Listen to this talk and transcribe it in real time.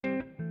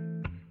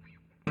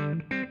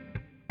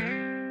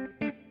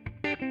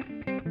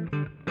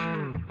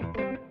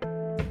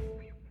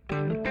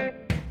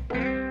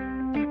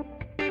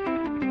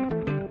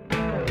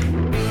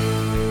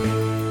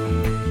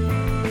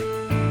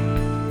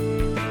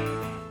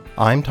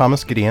I'm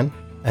Thomas Gideon,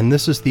 and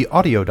this is the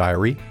audio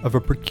diary of a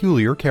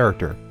peculiar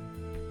character.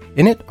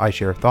 In it, I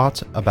share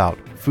thoughts about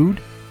food,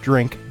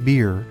 drink,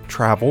 beer,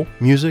 travel,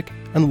 music,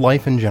 and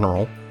life in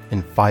general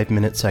in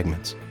 5-minute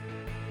segments.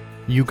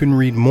 You can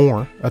read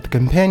more at the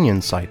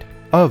companion site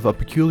of A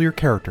Peculiar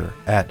Character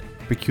at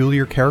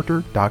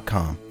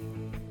peculiarcharacter.com.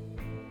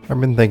 I've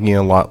been thinking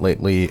a lot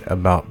lately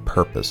about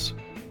purpose.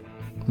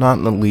 Not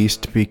in the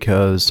least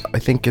because I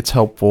think it's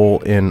helpful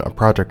in a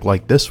project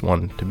like this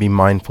one to be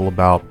mindful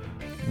about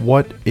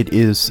what it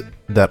is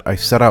that I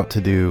set out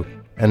to do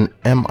and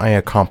am I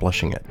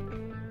accomplishing it.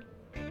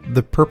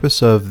 The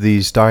purpose of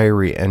these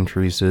diary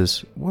entries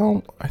is,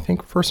 well, I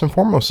think first and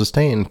foremost to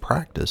stay in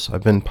practice.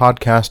 I've been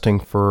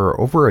podcasting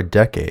for over a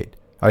decade.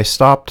 I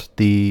stopped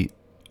the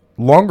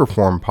longer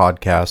form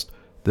podcast,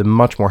 the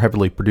much more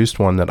heavily produced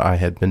one that I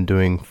had been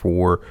doing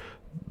for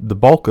the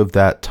bulk of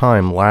that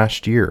time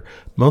last year,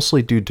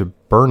 mostly due to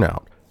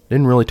burnout.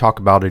 Didn't really talk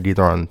about it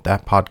either on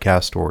that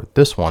podcast or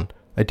this one.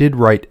 I did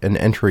write an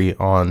entry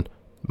on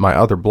my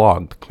other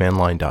blog,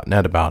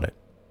 thecommandline.net, about it.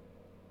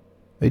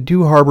 I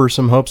do harbor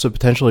some hopes of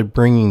potentially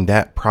bringing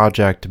that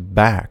project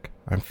back.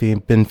 I've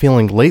been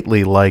feeling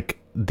lately like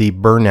the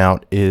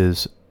burnout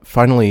is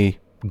finally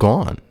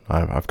gone.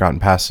 I've gotten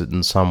past it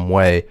in some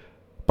way,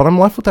 but I'm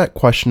left with that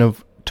question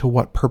of to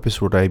what purpose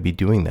would I be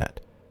doing that?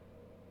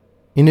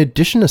 In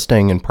addition to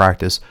staying in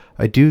practice,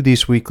 I do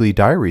these weekly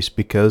diaries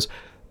because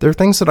there are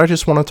things that I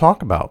just want to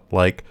talk about,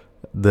 like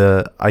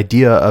the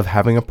idea of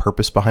having a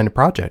purpose behind a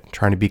project,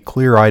 trying to be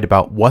clear-eyed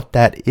about what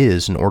that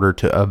is in order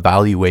to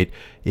evaluate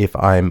if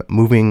I'm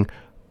moving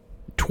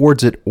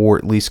towards it or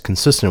at least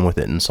consistent with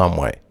it in some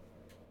way.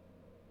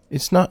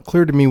 It's not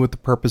clear to me what the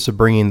purpose of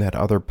bringing that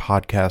other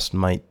podcast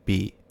might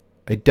be.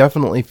 I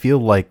definitely feel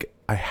like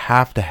I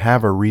have to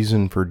have a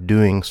reason for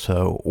doing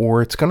so,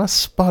 or it's going to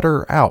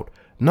sputter out,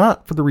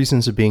 not for the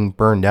reasons of being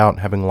burned out and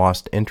having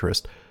lost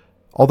interest,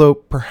 although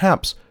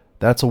perhaps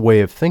that's a way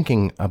of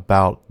thinking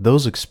about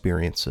those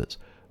experiences.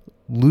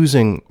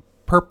 Losing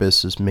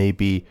purpose is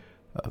maybe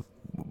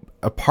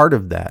a part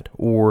of that,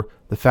 or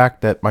the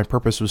fact that my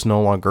purpose was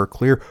no longer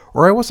clear,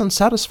 or I wasn't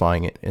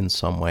satisfying it in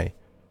some way.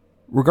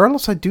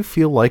 Regardless, I do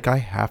feel like I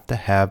have to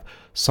have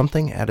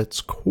something at its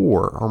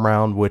core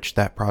around which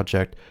that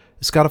project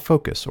has got to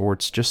focus, or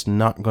it's just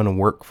not going to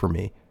work for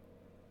me.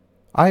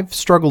 I've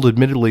struggled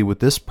admittedly with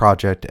this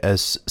project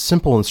as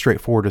simple and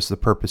straightforward as the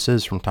purpose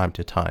is from time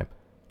to time.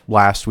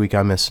 Last week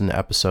I missed an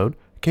episode.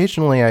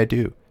 Occasionally I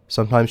do.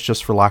 Sometimes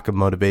just for lack of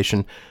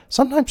motivation.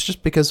 Sometimes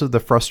just because of the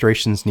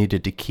frustrations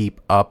needed to keep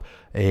up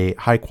a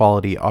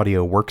high-quality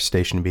audio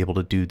workstation to be able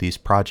to do these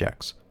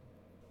projects.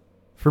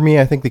 For me,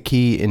 I think the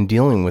key in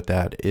dealing with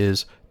that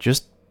is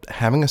just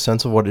having a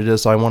sense of what it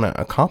is I want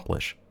to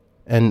accomplish.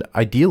 And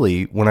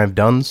ideally, when I've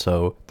done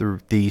so,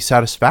 the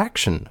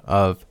satisfaction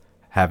of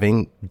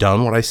having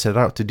done what I set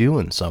out to do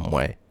in some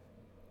way.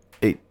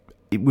 It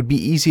would be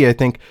easy, I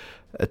think,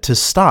 to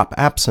stop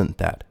absent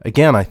that.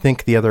 Again, I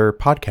think the other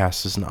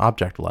podcast is an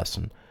object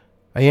lesson.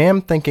 I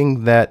am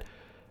thinking that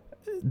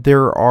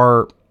there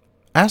are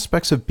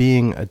aspects of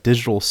being a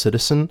digital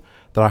citizen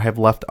that I have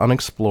left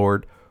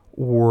unexplored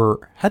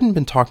or hadn't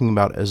been talking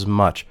about as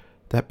much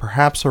that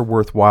perhaps are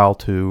worthwhile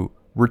to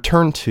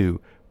return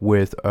to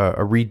with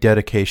a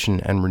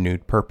rededication and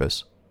renewed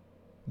purpose.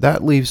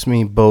 That leaves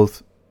me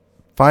both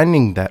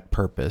finding that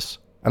purpose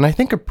and I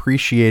think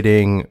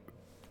appreciating,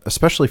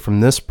 especially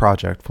from this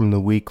project, from the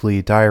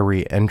weekly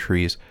diary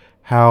entries,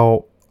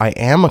 how I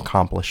am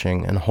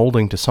accomplishing and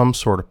holding to some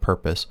sort of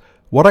purpose,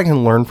 what I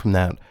can learn from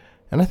that,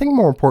 and I think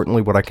more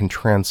importantly, what I can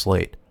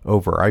translate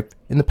over. I've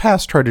in the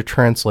past tried to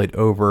translate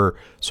over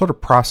sort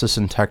of process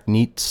and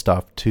technique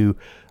stuff to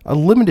a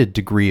limited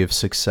degree of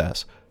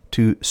success,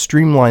 to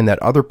streamline that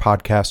other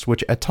podcast,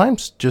 which at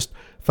times just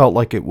felt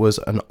like it was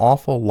an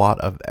awful lot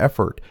of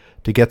effort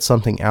to get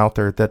something out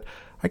there that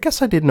I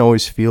guess I didn't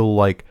always feel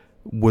like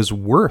was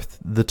worth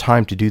the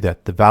time to do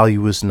that. The value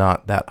was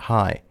not that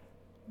high.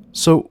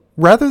 So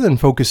rather than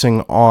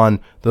focusing on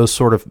those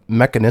sort of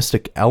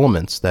mechanistic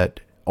elements that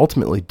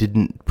ultimately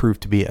didn't prove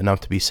to be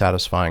enough to be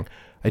satisfying,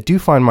 I do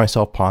find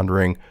myself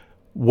pondering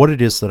what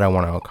it is that I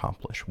want to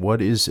accomplish.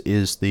 What is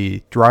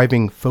the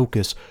driving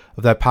focus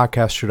of that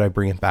podcast should I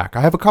bring it back?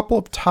 I have a couple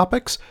of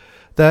topics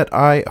that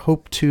I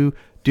hope to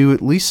do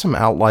at least some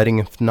outlining,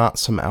 if not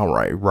some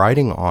outright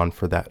writing on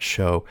for that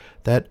show,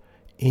 that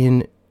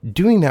in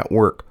doing that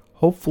work,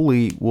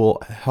 hopefully will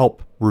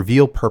help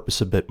reveal purpose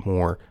a bit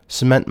more,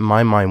 cement in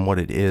my mind what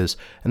it is,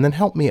 and then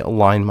help me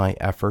align my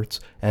efforts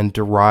and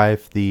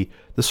derive the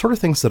sort of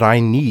things that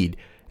I need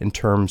in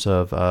terms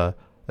of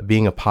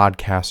being a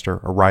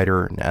podcaster, a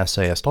writer, an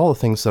essayist, all the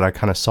things that I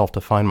kind of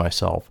self-define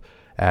myself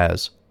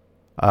as,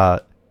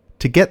 to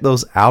get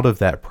those out of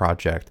that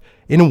project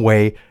in a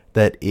way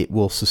that it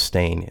will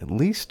sustain, at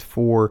least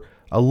for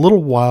a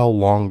little while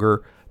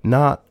longer,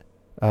 not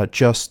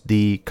just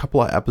the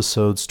couple of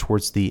episodes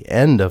towards the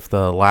end of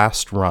the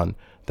last run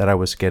that I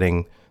was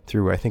getting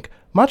through. I think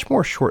much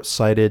more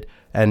short-sighted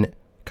and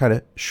kind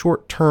of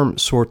short-term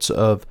sorts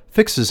of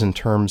fixes in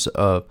terms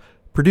of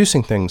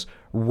producing things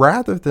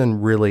rather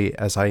than really,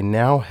 as I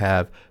now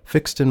have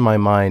fixed in my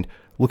mind,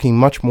 looking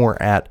much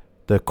more at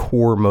the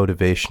core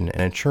motivation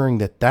and ensuring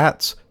that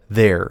that's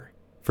there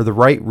for the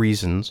right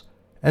reasons,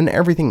 and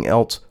everything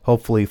else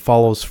hopefully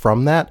follows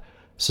from that,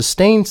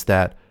 sustains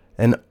that,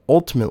 and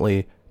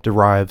ultimately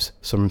derives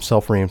some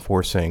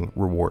self-reinforcing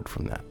reward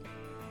from that.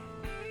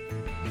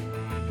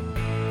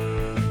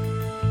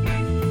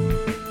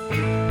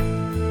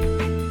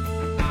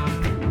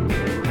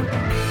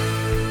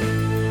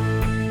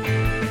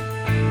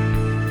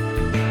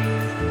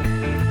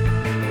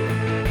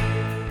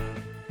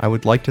 I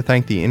would like to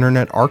thank the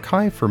Internet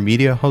Archive for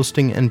media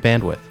hosting and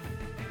bandwidth.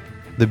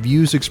 The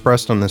views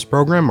expressed on this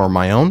program are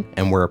my own,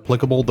 and where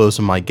applicable, those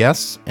of my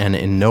guests, and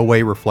in no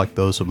way reflect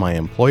those of my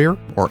employer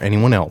or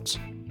anyone else.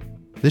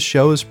 This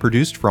show is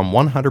produced from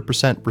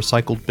 100%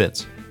 recycled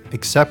bits.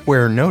 Except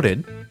where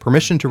noted,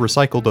 permission to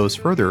recycle those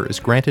further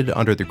is granted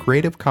under the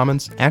Creative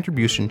Commons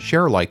Attribution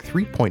Sharealike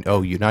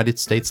 3.0 United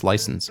States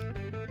license.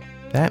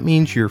 That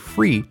means you're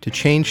free to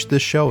change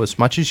this show as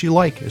much as you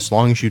like, as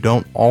long as you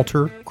don't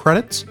alter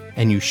credits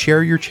and you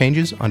share your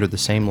changes under the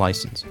same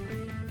license.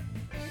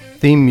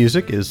 Theme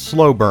music is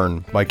Slow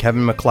Burn by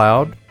Kevin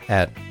MacLeod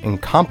at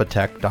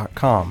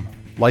Incompetech.com,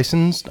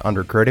 licensed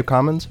under Creative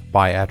Commons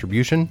by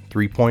Attribution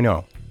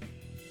 3.0.